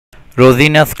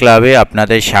रोजिनास क्लाबे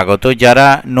आपनादेर स्वागत। যারা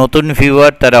নতুন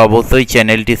ভিউয়ার তারা অবশ্যই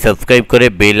চ্যানেলটি সাবস্ক্রাইব করে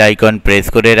বেল আইকন প্রেস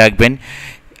করে রাখবেন।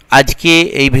 আজকে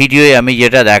এই ভিডিওয়ে আমি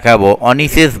যেটা দেখাবো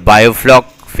অনিসেস বায়োফ্লক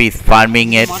ফিশ ফার্মিং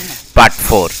এর পার্ট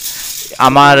 4।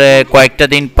 আমার কয়েকটা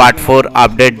দিন পার্ট 4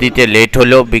 আপডেট দিতে লেট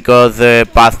হলো বিকজ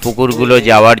পাঁচ পুকুরগুলো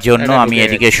যাওয়ার জন্য আমি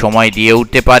এদিকে সময় দিয়ে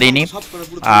উঠতে পারিনি।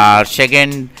 আর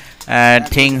সেকেন্ড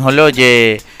থিং হলো যে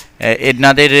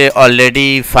এনাদের অলরেডি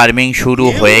ফার্মিং শুরু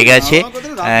হয়ে গেছে,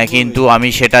 কিন্তু আমি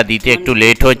সেটা দিতে একটু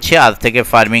লেট হচ্ছে। আজ থেকে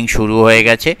ফার্মিং শুরু হয়ে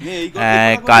গেছে,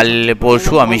 কাল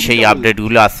পরশু আমি সেই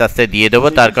আপডেটগুলো আস্তে আস্তে দিয়ে দেবো।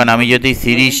 তার কারণ আমি যদি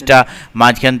সিরিজটা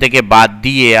মাঝখান থেকে বাদ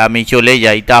দিয়ে আমি চলে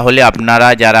যাই তাহলে আপনারা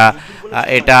যারা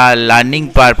এটা লার্নিং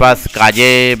পারপাস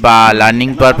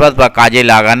বা কাজে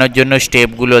লাগানোর জন্য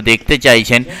স্টেপগুলো দেখতে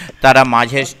চাইছেন তারা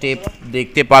মাঝের স্টেপ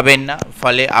দেখতে পাবেন না,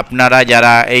 ফলে আপনারা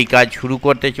যারা এই কাজ শুরু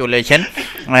করতে চলেছেন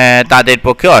তাদের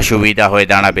পক্ষে অসুবিধা হয়ে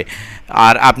দাঁড়াবে।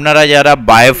 আর আপনারা যারা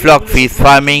বায়োফ্লক ফিশ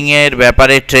ফার্মিংয়ের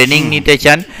ব্যাপারে ট্রেনিং নিতে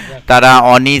চান তারা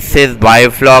অনিসেস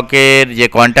বায়োফ্লকের যে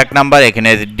কন্ট্যাক্ট নাম্বার এখানে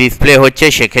ডিসপ্লে হচ্ছে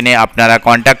সেখানে আপনারা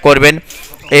কন্ট্যাক্ট করবেন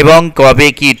এবং কবে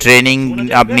কি ট্রেনিং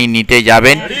আপনি নিতে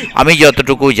যাবেন। আমি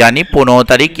যতটুকু জানি 15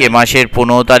 তারিখ, এ মাসের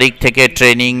 15 তারিখ থেকে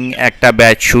ট্রেনিং একটা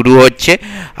ব্যাচ শুরু হচ্ছে।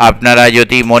 আপনারা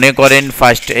যদি মনে করেন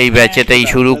ফার্স্ট এই ব্যাচেতেই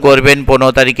শুরু করবেন 15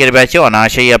 তারিখের ব্যাচে,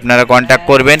 অনায়াসেই আপনারা কন্ট্যাক্ট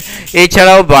করবেন।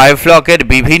 এছাড়াও বায়োফ্লকের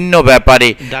বিভিন্ন ব্যাপারে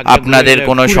আপনাদের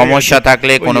কোনো সমস্যা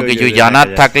থাকলে, কোনো কিছু জানার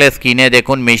থাকলে স্ক্রিনে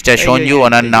দেখুন মিস্টার সঞ্জু,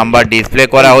 ওনার নাম্বার ডিসপ্লে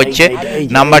করা হচ্ছে।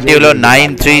 নাম্বারটি হলো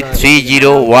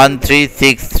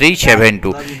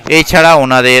 9330136372। এছাড়া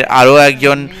ওনাদের আরও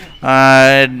একজন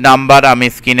নাম্বার আমি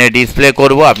স্ক্রিনে ডিসপ্লে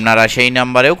করব, আপনারা সেই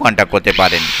নাম্বারেও কন্ট্যাক্ট করতে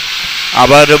পারেন।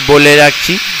 আবার বলে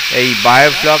রাখছি এই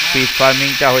বায়োফ্লক ফিশ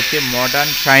ফার্মিংটা হচ্ছে মডার্ন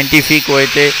সায়েন্টিফিক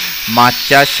ওয়েতে মাছ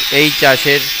চাষ। এই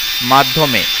চাষের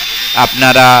মাধ্যমে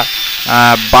আপনারা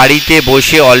বাড়িতে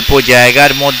বসে অল্প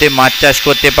জায়গার মধ্যে মাছ চাষ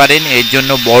করতে পারেন। এর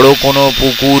জন্য বড় কোনো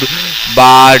পুকুর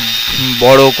বা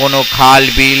বড় কোনো খাল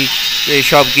বিল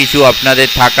এসব কিছু আপনাদের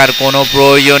থাকার কোনো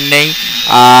প্রয়োজন নেই,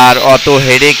 আর অত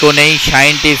হেডেকও নেই।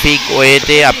 সায়েন্টিফিক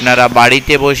ওয়েতে আপনারা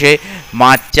বাড়িতে বসে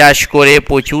মাছ চাষ করে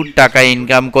প্রচুর টাকা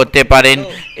ইনকাম করতে পারেন।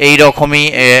 এই রকমই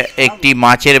একটি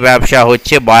মাছের ব্যবসা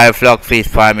হচ্ছে বায়োফ্লক ফিশ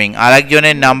ফার্মিং।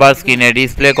 আরেকজনের নাম্বার স্ক্রিনে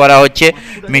ডিসপ্লে করা হচ্ছে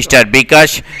মিস্টার বিকাশ,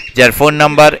 যার ফোন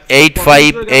নাম্বার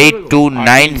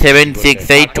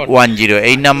 8582976810।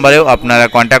 এই নাম্বারেও আপনারা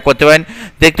কন্ট্যাক্ট করতে পারেন।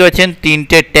 দেখতে পাচ্ছেন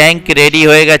 3টে ট্যাঙ্ক রেডি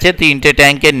হয়ে গেছে, 3টে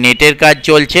ট্যাঙ্কের নেটের কাজ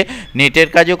চলছে, নেটের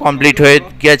কাজও কমপ্লিট হয়ে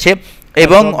গেছে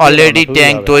এবং অলরেডি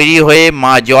ট্যাঙ্ক তৈরি হয়ে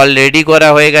জল রেডি করা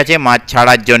হয়ে গেছে মাছ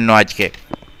ছাড়ার জন্য। আজকে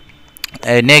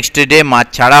নেক্সট ডে মাছ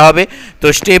ছাড়া হবে, তো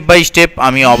স্টেপ বাই স্টেপ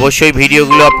আমি অবশ্যই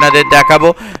ভিডিওগুলো আপনাদের দেখাবো,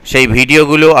 সেই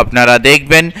ভিডিওগুলো আপনারা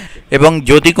দেখবেন এবং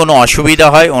যদি কোনো অসুবিধা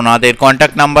হয় ওনাদের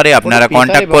কন্ট্যাক্ট নাম্বারে আপনারা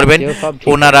কন্ট্যাক্ট করবেন,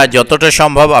 ওনারা যতটা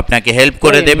সম্ভব আপনাকে হেল্প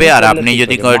করে দেবে। আর আপনি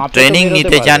যদি ট্রেনিং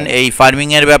নিতে চান এই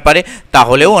ফার্মিংয়ের ব্যাপারে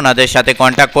তাহলেও ওনাদের সাথে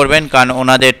কন্ট্যাক্ট করবেন, কারণ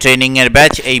ওনাদের ট্রেনিংয়ের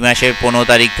ব্যাচ এই মাসের 15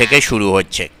 তারিখ থেকে শুরু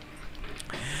হচ্ছে।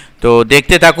 তো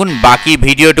দেখতে থাকুন বাকি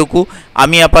ভিডিওটুকু।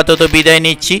 আমি আপাতত বিদায়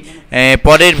নিচ্ছি,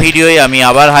 পরের ভিডিওয়ে আমি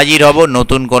আবার হাজির হব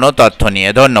নতুন কোনো তথ্য নিয়ে।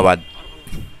 ধন্যবাদ।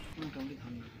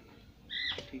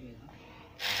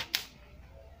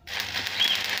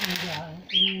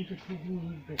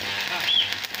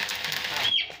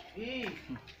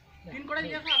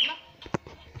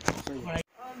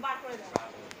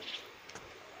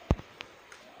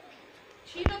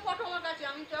 ছিল ফটো আমার কাছে,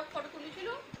 আমি সব ফটো তুলেছিল,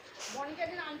 বনিকে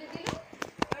দিন আনতে দিল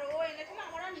আর ও এনেছিল,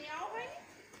 আমার আর নেওয়াও হয়নি।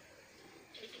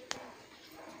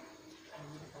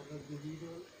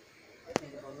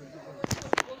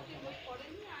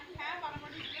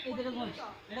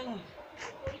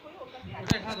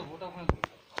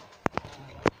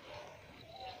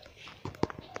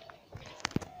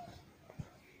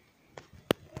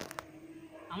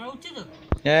 আমরা উঠছি তো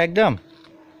একদম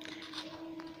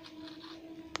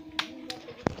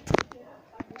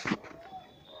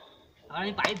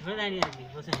আমি পাইপ ধরে দাঁড়িয়ে আছি,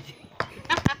 বসে আছি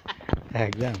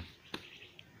একদম।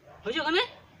 হয়েছে ওখানে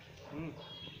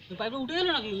পাইপটা উঠে গেল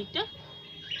নাকি ইটটা?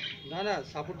 না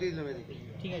সাপোর্ট দিয়ে দিলাম এদিকে।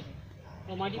 ঠিক আছে,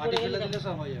 মাটি ফেলে দিলে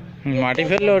সব হয়ে যাবে। মাটি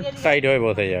ফেললে টাইট হয়ে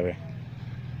বসে যাবে।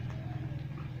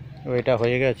 ওইটা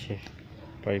হয়ে গেছে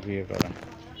পাইপ ইয়ে করা।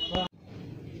 हाँ,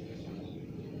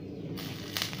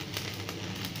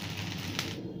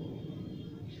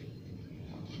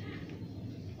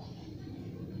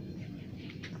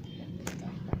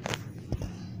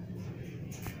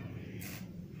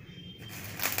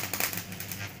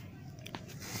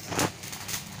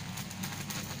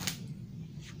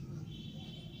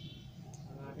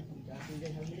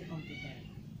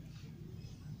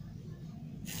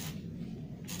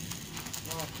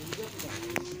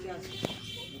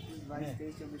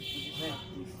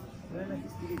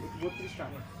 32টা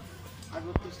আর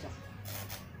 32টা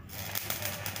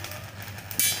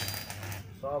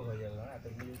সব হয়ে যাবে না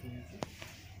এতগুলো কিনেছি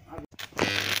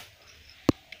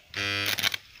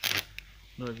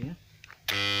রোজিনা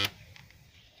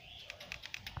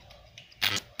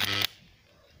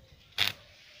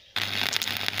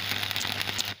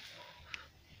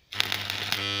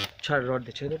ছাড় রড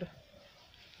দে ছেড়ে দে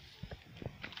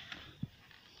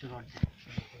রড দে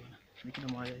দেখি না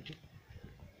মারা যায়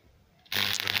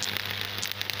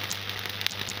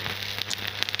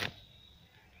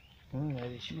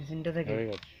মেশিনটা থেকে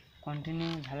কন্টিনিউ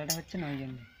ঝালাটা হচ্ছে না ওই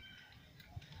জন্য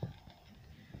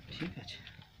ঠিক আছে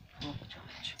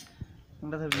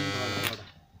কোনটা ধর বিন ভালো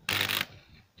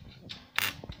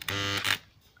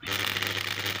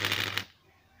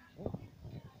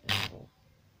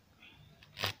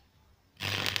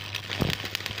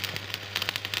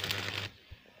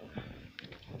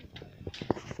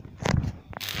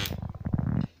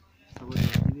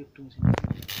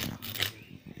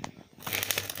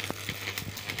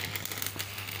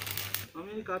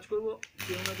আমি কাজ করবো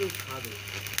কেউ না কেউ খাবে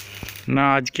না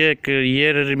আজকে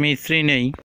ইয়ের মিস্ত্রি নেই।